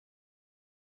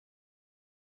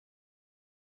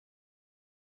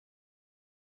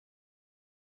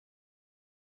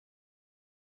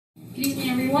Good evening,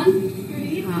 everyone.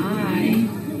 Hi.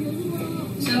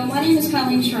 So my name is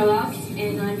Colleen Sherlock,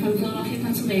 and I'm from Philadelphia,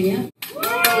 Pennsylvania.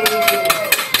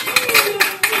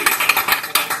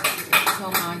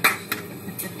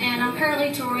 And I'm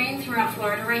currently touring throughout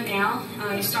Florida right now.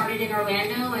 I started in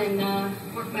Orlando and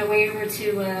worked my way over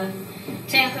to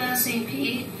Tampa, St.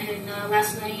 Pete, and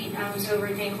last night I was over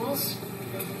in Naples.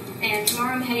 And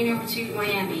tomorrow I'm heading over to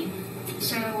Miami.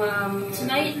 So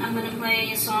tonight I'm going to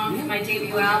play a song from my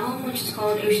debut album, which is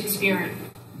called Ocean Spirit.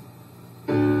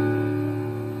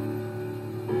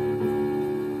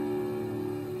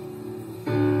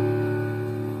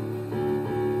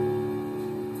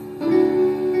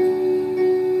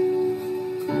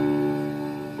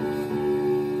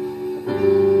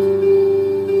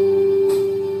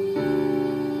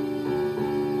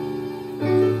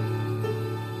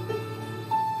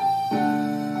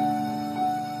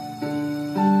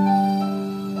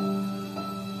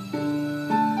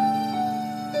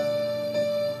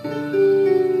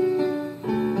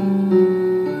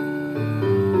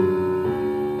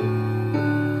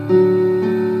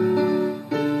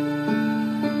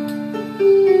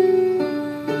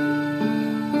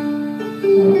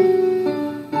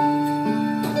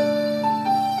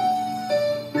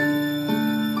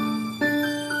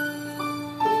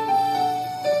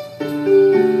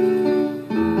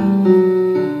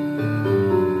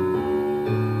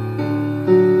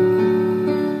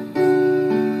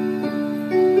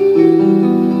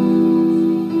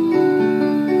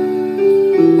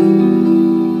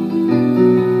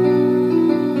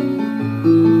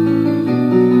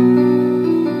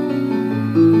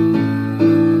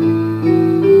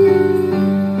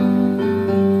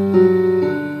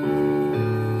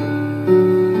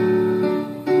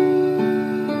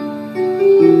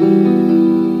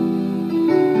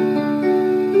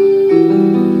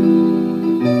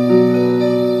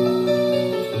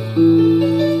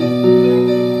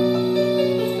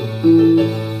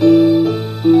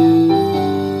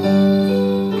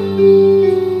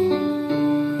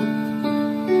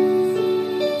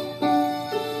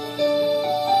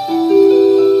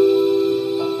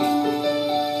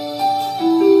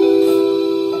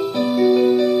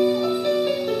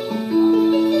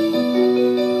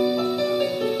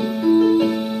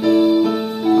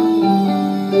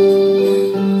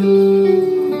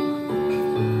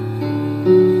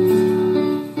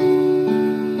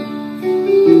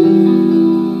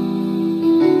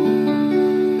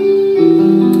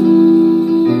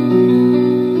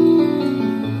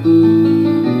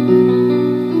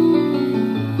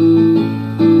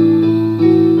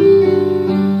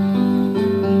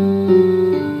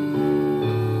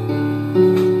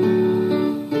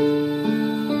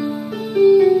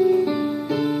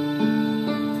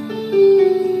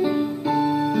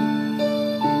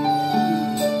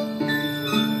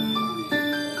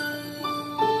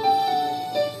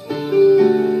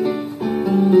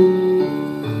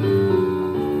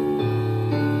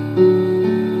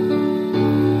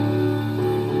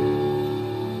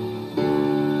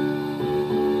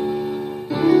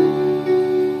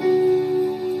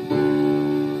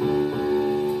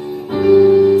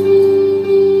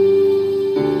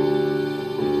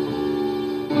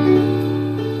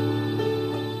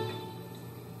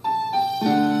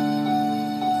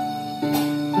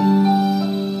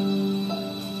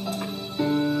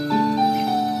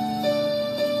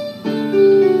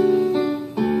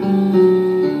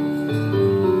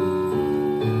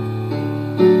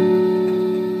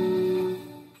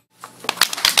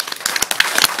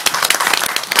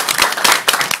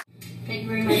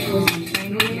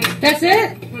 That's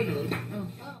it?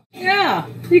 Yeah.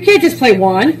 You can't just play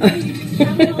one.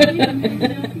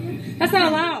 That's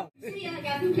not allowed.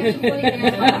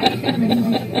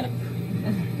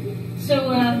 So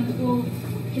we'll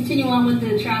continue on with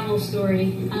the travel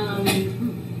story.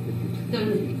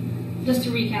 Just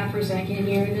to recap for a second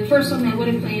here, the first song that I would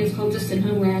have played is called Distant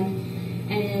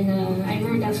Homeland, and I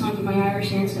wrote that song for my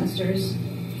Irish ancestors.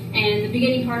 And the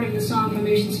beginning part of the song from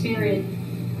Ocean Spirit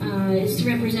is to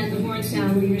represent the horn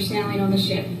sound when you're sailing on the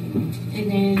ship. And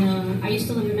then I used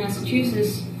to live in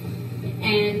Massachusetts,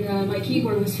 and my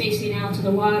keyboard was facing out to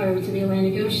the water, to the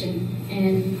Atlantic Ocean,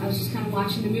 and I was just kind of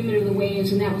watching the movement of the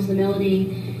waves, and that was the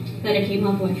melody that I came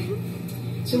up with.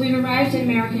 So we've arrived in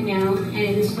America now,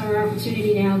 and this is our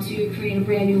opportunity now to create a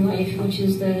brand new life, which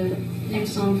is the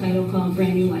next song title called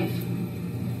Brand New Life.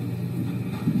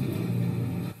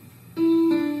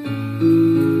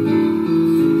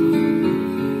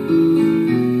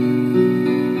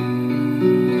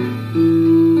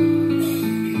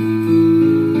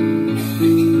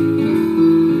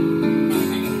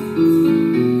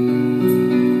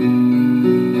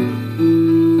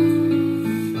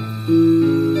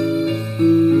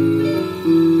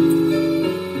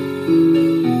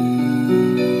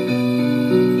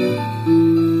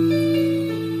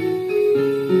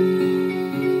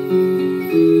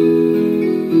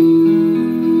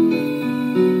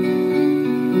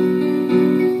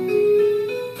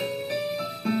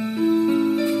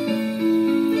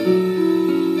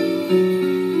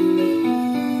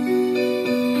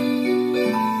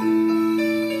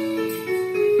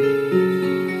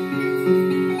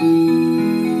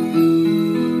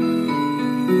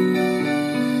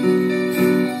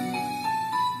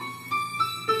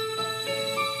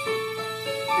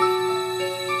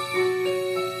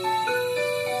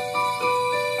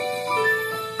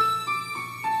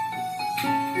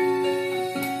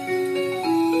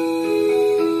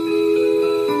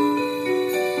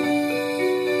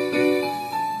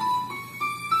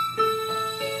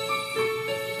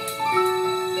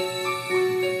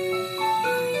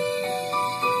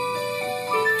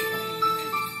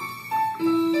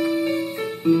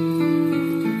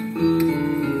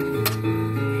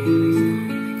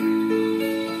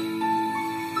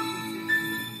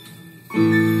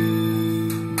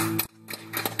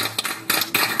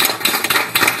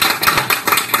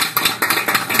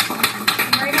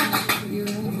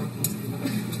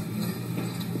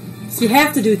 You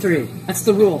have to do 3. That's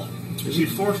the rule. She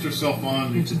forced herself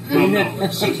on me. Well, no, I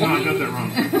got that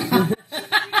wrong.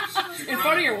 In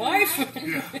front of your wife?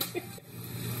 Yeah.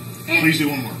 Please do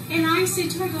one more. And I said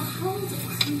to her, how old are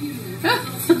you?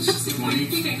 She said, what do you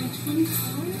think? I go,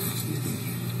 24?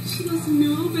 She goes,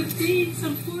 no, but thanks,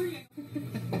 I'm 40.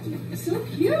 So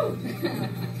cute.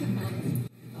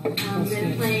 I'm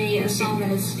going to play a song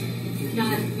that is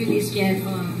not released yet.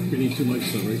 We need 2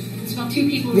 mics though, right? It's about 2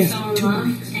 people who fell in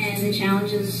love and the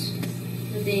challenges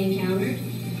that they encountered.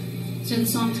 So the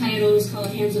song title is called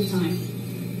Hands of Time.